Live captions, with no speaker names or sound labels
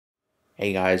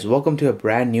Hey guys, welcome to a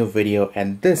brand new video,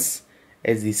 and this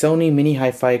is the Sony Mini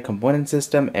Hi-Fi component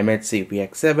system MHC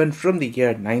VX7 from the year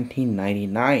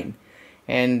 1999.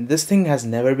 And this thing has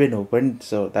never been opened,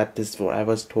 so that is what I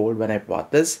was told when I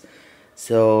bought this.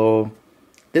 So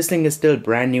this thing is still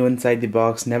brand new inside the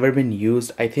box, never been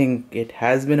used. I think it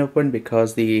has been opened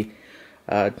because the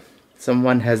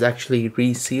someone has actually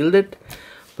resealed it.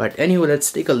 But anyway,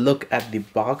 let's take a look at the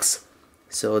box.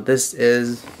 So this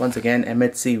is once again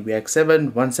MHC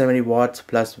VX7, 170 watts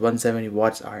plus 170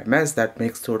 watts RMS. That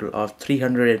makes total of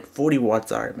 340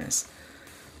 watts RMS.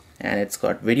 And it's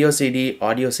got video CD,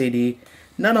 audio CD,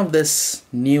 none of this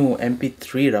new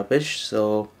MP3 rubbish.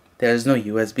 So there's no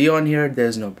USB on here,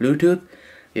 there's no Bluetooth.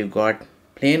 We've got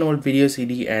plain old video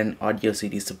CD and audio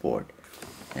CD support.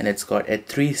 And it's got a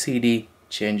 3 CD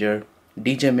changer,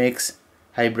 DJ mix,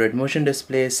 hybrid motion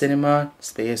display, cinema,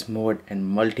 space mode, and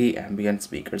multi-ambient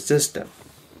speaker system.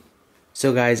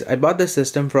 So guys, I bought this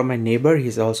system from my neighbor.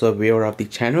 He's also a viewer of the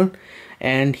channel,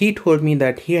 and he told me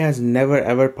that he has never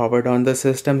ever powered on the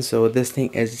system, so this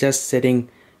thing is just sitting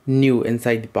new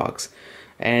inside the box,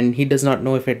 and he does not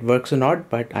know if it works or not,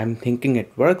 but I'm thinking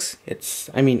it works. It's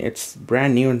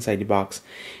brand new inside the box.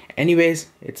 Anyways,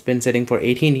 it's been sitting for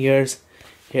 18 years.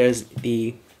 Here's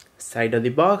the side of the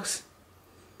box.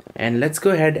 And let's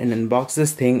go ahead and unbox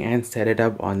this thing and set it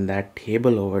up on that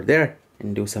table over there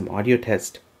and do some audio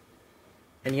test.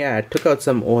 And yeah, I took out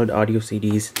some old audio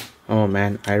CDs. Oh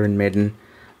man, Iron Maiden.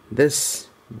 This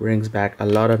brings back a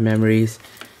lot of memories.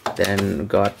 Then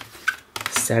got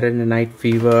Saturday Night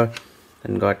Fever.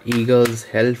 Then got Eagles,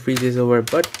 Hell Freezes Over.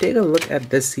 But take a look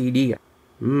at this CD.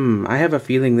 I have a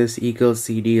feeling this Eagles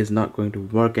CD is not going to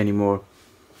work anymore.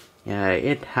 Yeah,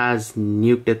 it has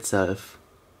nuked itself.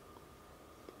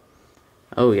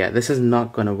 Oh yeah, this is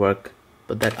not gonna work,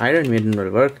 but that Iron Maiden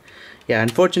will work. Yeah,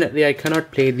 unfortunately I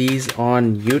cannot play these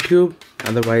on YouTube,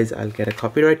 otherwise I'll get a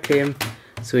copyright claim.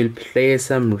 So we'll play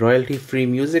some royalty-free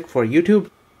music for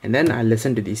YouTube, and then I'll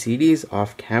listen to the CDs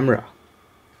off camera.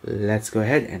 Let's go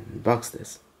ahead and unbox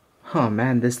this. Oh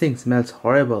man, this thing smells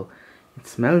horrible. It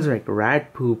smells like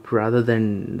rat poop rather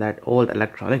than that old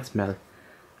electronic smell.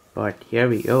 But here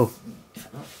we go.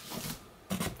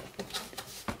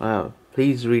 Wow.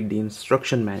 Please read the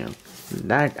instruction manual.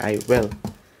 That I will.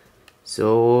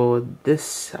 So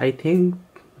this, I think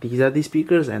these are the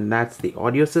speakers and that's the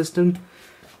audio system.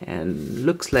 And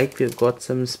looks like we've got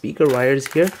some speaker wires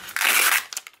here.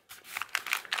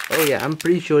 Oh yeah, I'm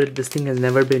pretty sure that this thing has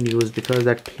never been used because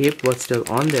that tape was still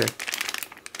on there.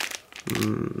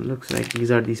 Looks like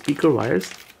these are the speaker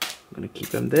wires. I'm gonna keep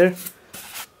them there.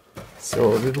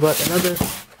 So we've got another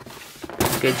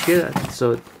package here.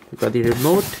 So we've got the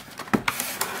remote.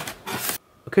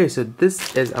 Okay, so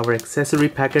this is our accessory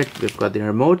packet. We've got the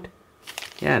remote.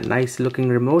 Yeah, nice looking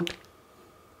remote.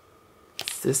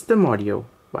 System audio.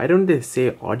 Why don't they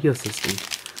say audio system?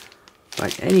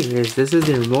 But anyways, this is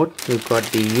the remote. We've got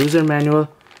the user manual.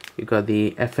 We've got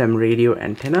the FM radio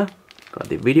antenna. Got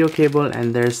the video cable,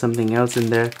 and there's something else in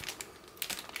there.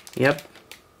 Yep,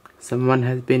 someone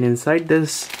has been inside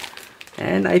this.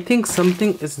 And I think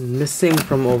something is missing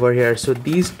from over here. So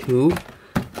these two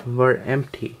were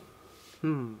empty.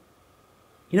 You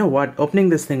know what? Opening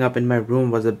this thing up in my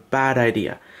room was a bad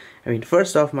idea. I mean,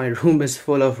 first off, my room is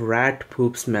full of rat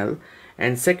poop smell.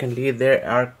 And secondly, there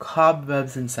are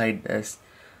cobwebs inside this.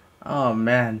 Oh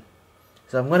man.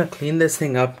 So I'm gonna clean this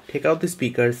thing up, take out the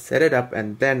speakers, set it up,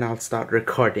 and then I'll start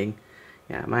recording.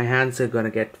 Yeah, my hands are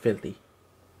gonna get filthy.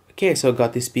 Okay, so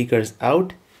got the speakers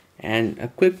out. And a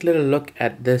quick little look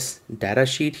at this data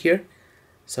sheet here.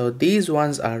 So these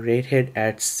ones are rated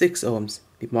at 6 ohms.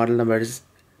 The model number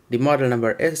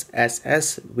is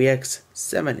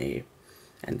SSVX7A,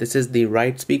 and this is the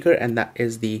right speaker, and that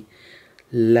is the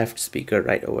left speaker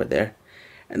right over there,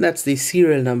 and that's the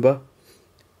serial number.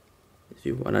 If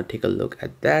you want to take a look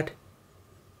at that,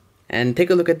 and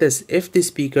take a look at this. If the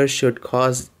speaker should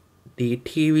cause the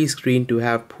TV screen to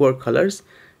have poor colors,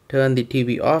 turn the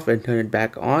TV off and turn it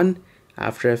back on.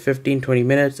 After 15-20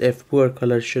 minutes, if poor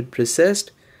colors should persist,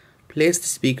 place the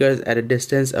speakers at a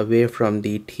distance away from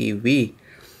the TV.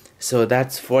 So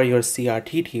that's for your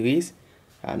CRT TVs.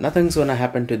 Nothing's gonna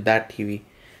happen to that TV.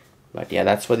 But yeah,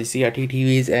 that's for the CRT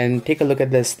TVs. And take a look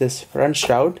at this. This front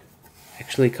shroud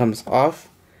actually comes off,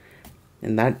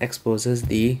 and that exposes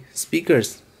the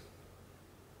speakers.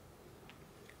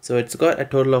 So it's got a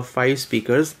total of 5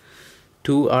 speakers.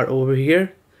 2 are over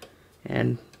here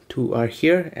and 2 are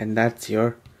here, and that's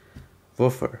your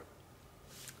woofer.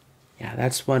 Yeah,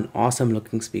 that's one awesome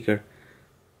looking speaker.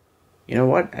 You know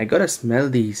what? I gotta smell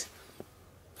these.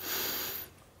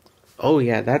 Oh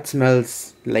yeah, that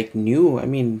smells like new. I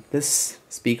mean, this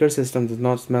speaker system does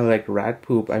not smell like rat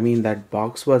poop. I mean, that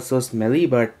box was so smelly,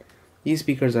 but these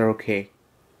speakers are okay.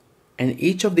 And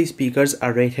each of these speakers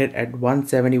are rated at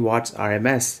 170 watts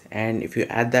RMS, and if you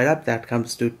add that up, that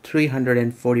comes to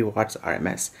 340 watts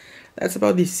RMS. That's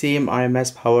about the same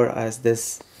RMS power as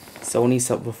this Sony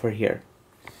subwoofer here.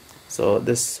 So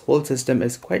this whole system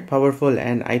is quite powerful,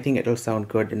 and I think it'll sound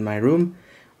good in my room.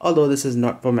 Although this is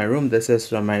not for my room, this is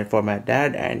for my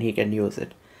dad, and he can use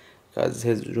it because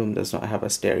his room does not have a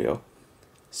stereo.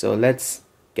 So let's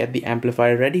get the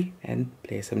amplifier ready and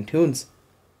play some tunes.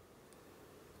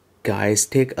 Guys,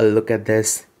 take a look at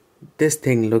this. This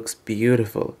thing looks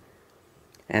beautiful.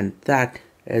 And that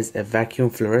is a vacuum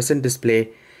fluorescent display.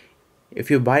 If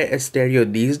you buy a stereo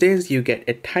these days, you get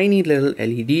a tiny little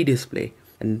LED display.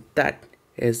 And that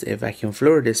is a vacuum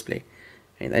fluor display.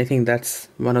 And I think that's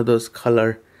one of those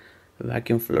color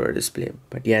vacuum fluor display.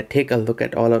 But yeah, take a look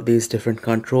at all of these different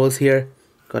controls here.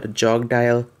 Got a jog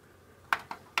dial.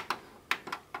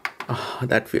 Oh,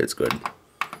 that feels good.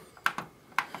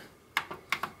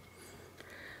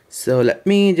 So let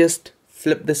me just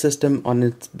flip the system on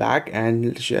its back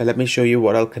and let me show you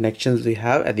what all connections we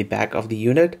have at the back of the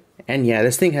unit. And yeah,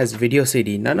 this thing has video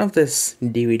CD, none of this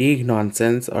DVD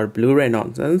nonsense or Blu-ray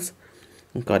nonsense.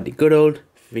 We've got the good old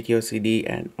video CD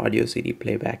and audio CD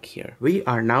playback here. We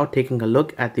are now taking a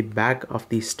look at the back of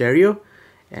the stereo.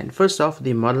 And first off,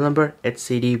 the model number, it's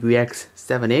CD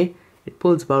VX7A. It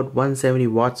pulls about 170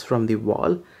 watts from the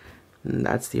wall. And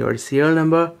that's the serial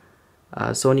number.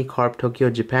 Sony Corp Tokyo,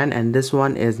 Japan, and this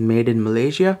one is made in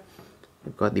Malaysia.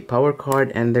 We've got the power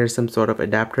cord, and there's some sort of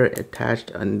adapter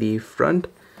attached on the front.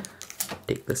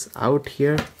 Take this out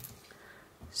here.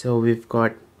 So we've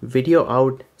got video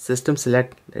out, system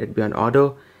select, let it be on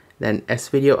auto, then S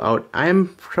video out. I'm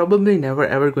probably never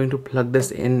ever going to plug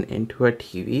this into a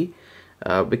TV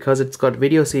because it's got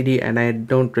video CD, and I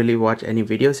don't really watch any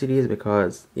video CDs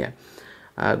because yeah,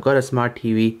 I've got a smart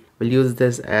TV. We'll use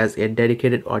this as a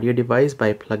dedicated audio device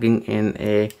by plugging in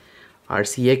a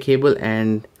RCA cable,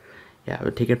 and yeah,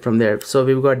 we'll take it from there. So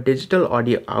we've got digital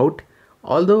audio out,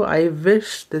 although I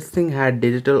wish this thing had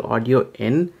digital audio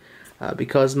in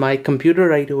because my computer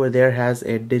right over there has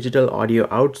a digital audio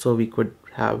out, so we could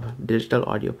have digital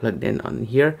audio plugged in on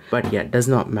here. But yeah, it does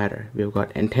not matter. We've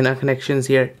got antenna connections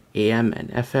here, AM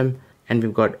and FM, and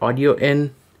we've got audio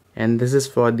in, and this is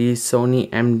for the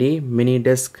Sony MD mini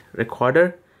disc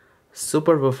recorder.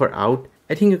 Super woofer out.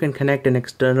 I think you can connect an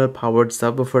external powered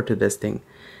subwoofer to this thing.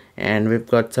 And we've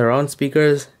got surround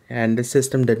speakers, and this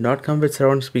system did not come with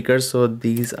surround speakers, so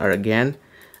these are again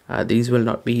these will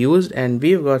not be used. And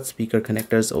we've got speaker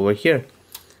connectors over here.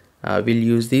 We'll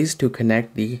use these to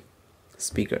connect the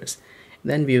speakers.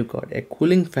 Then we've got a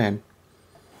cooling fan,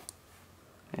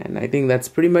 and I think that's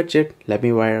pretty much it. Let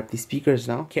me wire up the speakers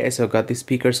now. Okay, so got the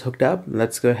speakers hooked up.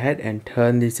 Let's go ahead and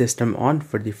turn the system on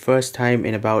for the first time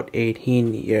in about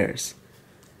 18 years.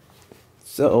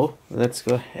 So let's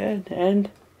go ahead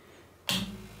and,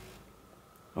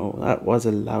 oh, that was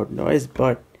a loud noise,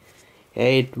 but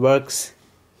hey, it works.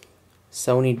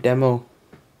 Sony demo.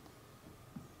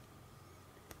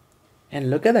 And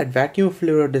look at that vacuum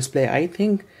fluor display. I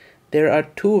think there are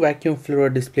two vacuum fluor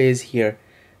displays here.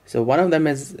 So one of them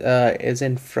is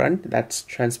in front, that's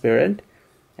transparent,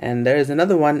 and there is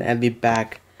another one at the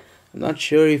back. I'm not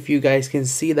sure if you guys can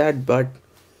see that, but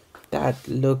that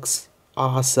looks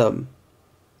awesome.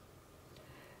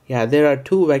 Yeah, there are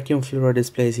two vacuum fluor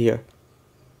displays here.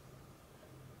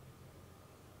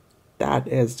 That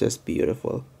is just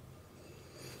beautiful.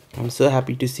 I'm so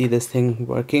happy to see this thing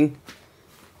working.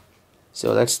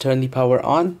 So let's turn the power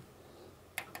on.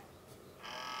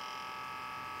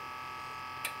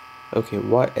 Okay,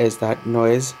 what is that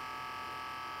noise?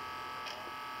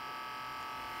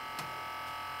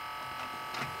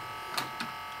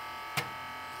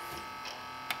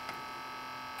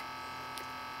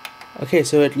 Okay,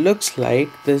 so it looks like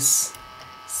this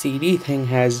CD thing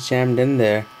has jammed in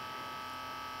there.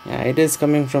 Yeah, it is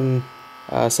coming from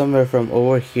somewhere from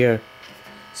over here.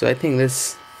 So I think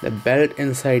the belt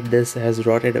inside this has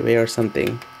rotted away or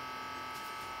something.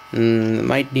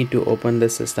 Might need to open the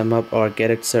system up or get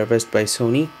it serviced by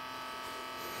Sony.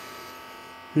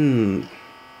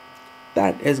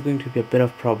 That is going to be a bit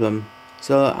of problem.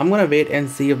 So I'm gonna wait and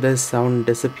see if this sound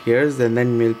disappears, and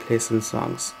then we'll play some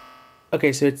songs.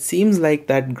 Okay, so it seems like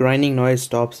that grinding noise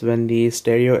stops when the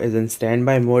stereo is in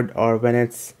standby mode or when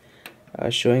it's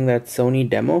showing that Sony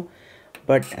demo.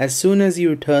 But as soon as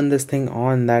you turn this thing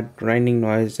on, that grinding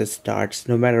noise just starts,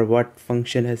 no matter what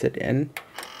function is it in.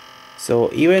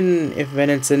 So even if when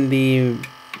it's in the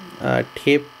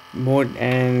tape mode,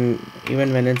 and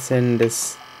even when it's in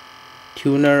this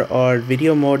tuner or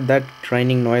video mode, that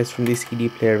grinding noise from the CD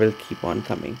player will keep on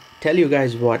coming. Tell you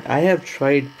guys what, I have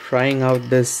tried prying out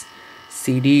this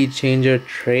CD changer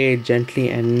tray gently,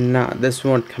 and nah, this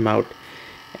won't come out,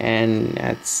 and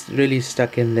it's really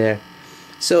stuck in there.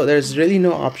 So there's really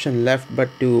no option left but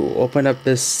to open up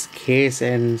this case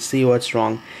and see what's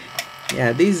wrong.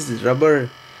 Yeah, these rubber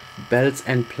belts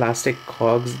and plastic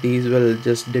cogs, these will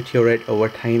just deteriorate over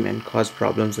time and cause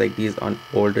problems like these on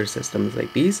older systems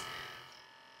like these.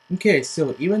 Okay,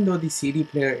 so even though the CD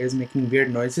player is making weird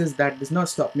noises, that does not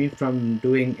stop me from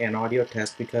doing an audio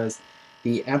test, because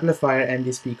the amplifier and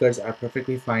the speakers are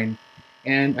perfectly fine.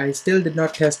 And I still did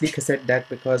not test the cassette deck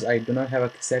because I do not have a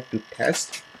cassette to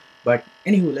test. But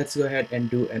anywho, let's go ahead and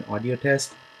do an audio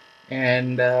test.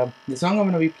 And the song I'm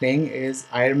going to be playing is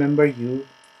I Remember You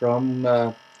from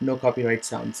No Copyright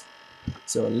Sounds.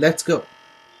 So let's go.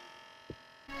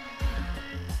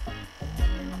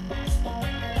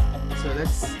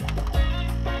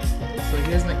 So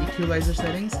here's my equalizer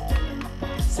settings.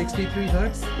 63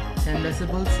 Hz, 10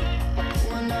 decibels.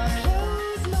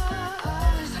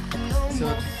 So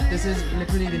this is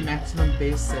literally the maximum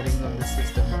bass setting on the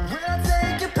system.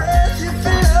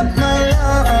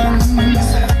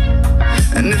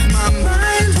 And if my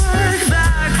mind works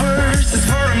backwards just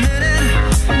for a minute,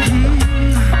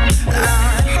 I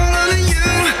hold on to you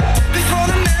before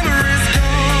the memory's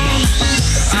gone.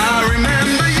 I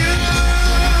remember you.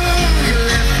 You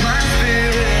lift my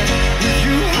spirit. With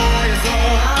you high is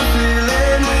all I'm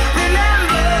feeling.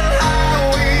 Remember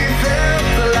how we felt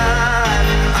alive.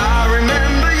 I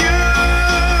remember you.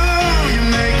 You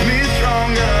make me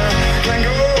stronger. Can't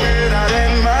go without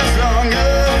it much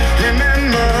longer.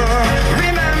 Remember.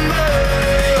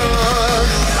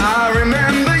 I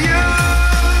remember you.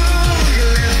 You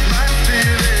lift my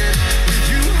spirit. With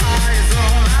you high is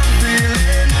all I'm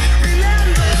feeling.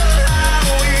 Remember how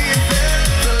we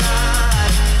felt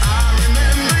alive. I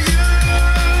remember you.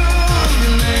 You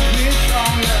make me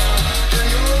stronger. Can't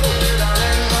go without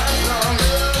it much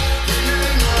longer.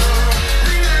 Remember.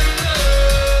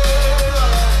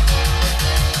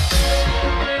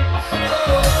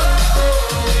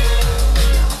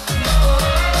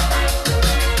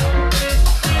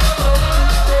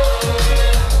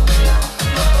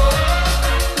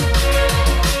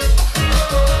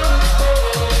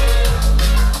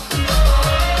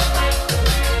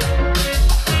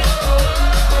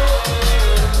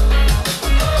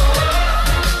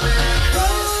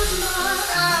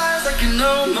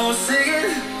 Almost sing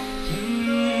it.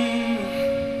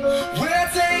 When I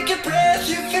take a breath,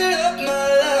 you fill up my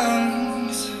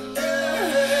lungs.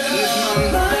 And if my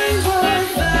mind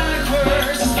works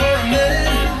backwards just for a minute,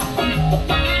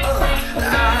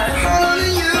 I hold on to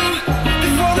you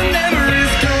before the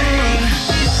memory's gone.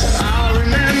 I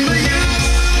remember you.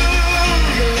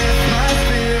 You lift my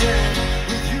spirit.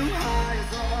 With you high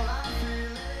is all I'm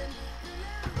feeling.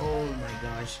 Oh my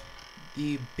gosh. The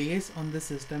bass on the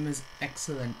system is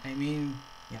excellent. I mean,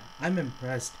 yeah, I'm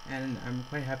impressed and I'm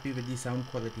quite happy with the sound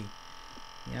quality.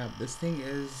 Yeah, this thing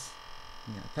is,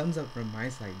 yeah, thumbs up from my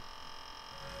side.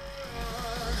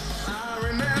 I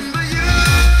remember you.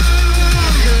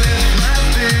 You lift my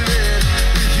spirit.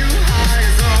 With you high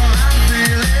is all I'm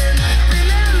feeling.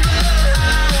 Remember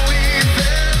how we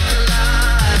felt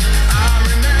alive. I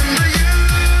remember you.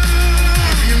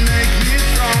 You make me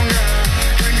stronger.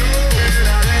 Can't go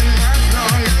without it much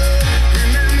longer.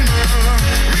 Remember.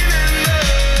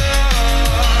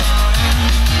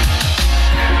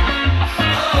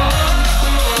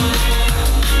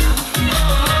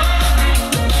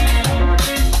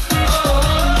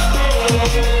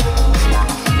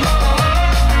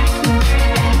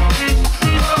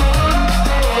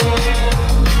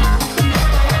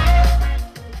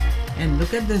 And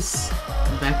look at this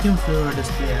vacuum fluid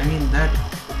display. I mean, that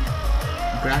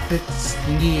graphics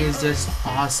thingy is just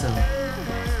awesome.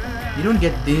 You don't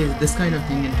get this kind of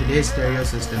thing in today's stereo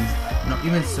systems. Not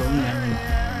even Sony. I mean,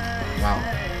 wow.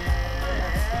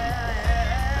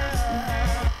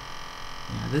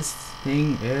 Yeah, this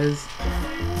thing is.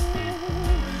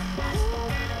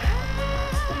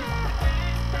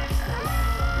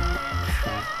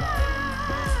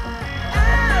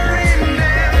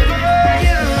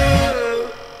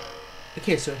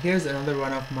 Okay, so here's another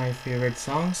one of my favorite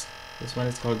songs. This one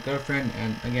is called Girlfriend,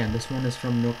 and again, this one is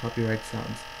from No Copyright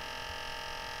Sounds.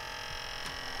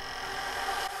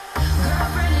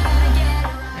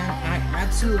 And I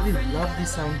absolutely love the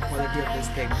sound quality of this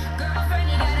thing. Girlfriend,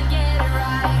 you gotta get it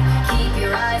right. Keep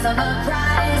your eyes on the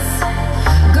prize.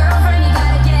 Girlfriend, you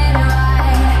gotta get it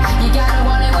right. You gotta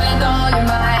want it with all your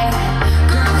might.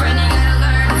 Girlfriend, you gotta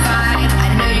learn to fight. I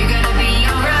know you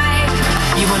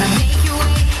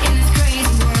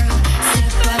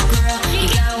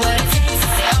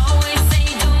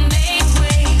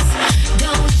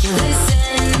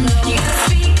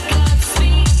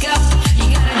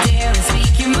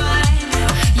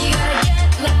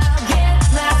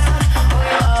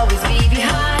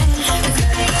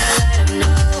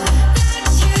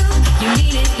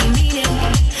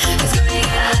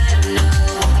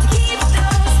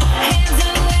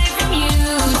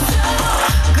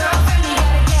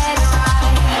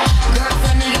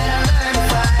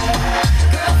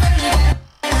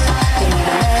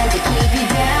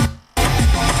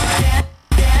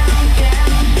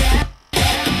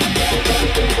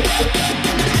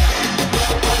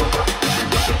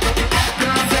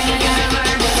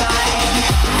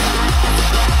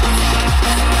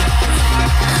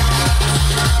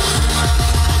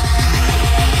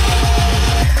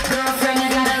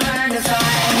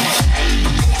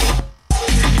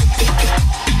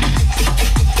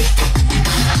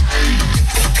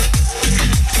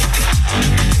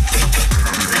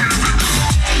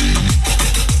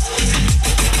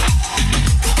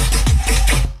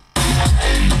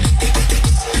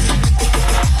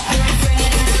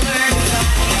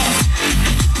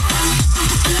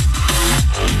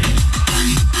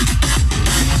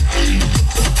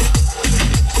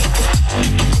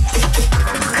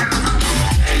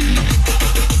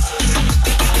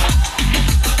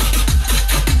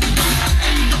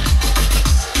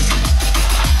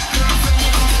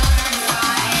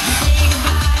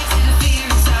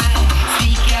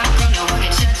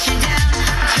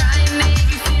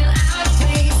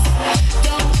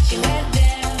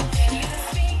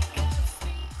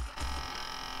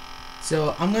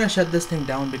I'm gonna shut this thing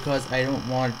down because I don't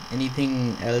want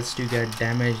anything else to get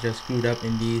damaged or screwed up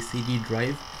in the CD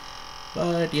drive.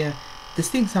 But yeah, this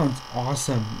thing sounds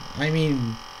awesome. I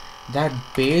mean, that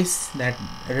bass, that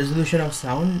resolution of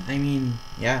sound, I mean,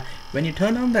 yeah, when you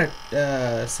turn on that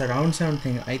surround sound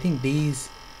thing, I think these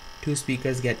two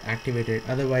speakers get activated,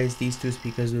 otherwise these two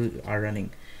speakers are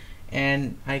running.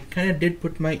 And I kind of did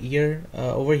put my ear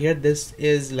over here. This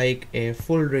is like a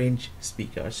full range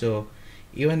speaker, so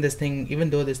even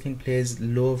though this thing plays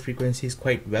low frequencies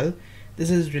quite well, this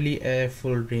is really a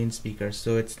full range speaker,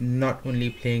 so it's not only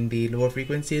playing the lower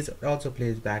frequencies, it also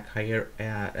plays back higher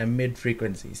mid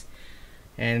frequencies,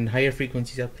 and higher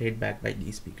frequencies are played back by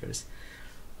these speakers.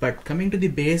 But coming to the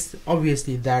bass,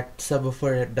 obviously that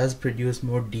subwoofer does produce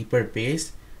more deeper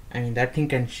bass. I mean, that thing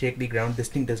can shake the ground. This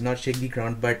thing does not shake the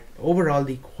ground, but overall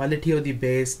the quality of the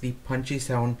bass, the punchy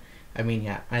sound, I mean,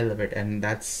 yeah, I love it, and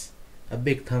that's a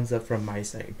big thumbs up from my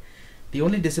side. The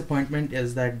only disappointment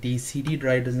is that the CD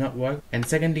drive does not work, and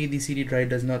secondly, the CD drive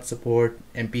does not support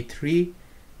MP3,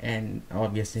 and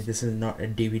obviously this is not a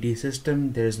DVD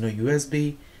system. There is no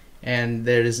USB, and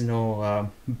there is no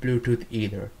Bluetooth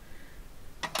either.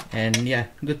 And yeah,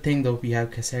 good thing though we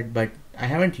have cassette, but I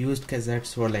haven't used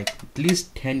cassettes for like at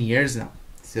least 10 years now,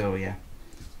 so yeah.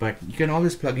 But you can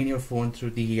always plug in your phone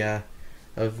through the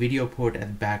video port at the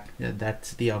back.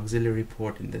 That's the auxiliary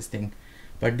port in this thing,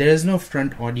 but there is no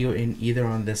front audio in either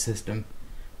on this system.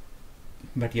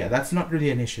 But yeah, that's not really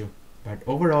an issue. But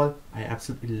overall, I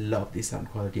absolutely love the sound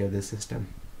quality of this system.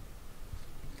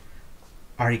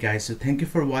 Alright guys, so thank you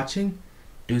for watching.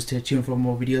 Do stay tuned for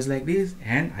more videos like these,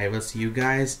 and I will see you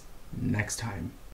guys next time.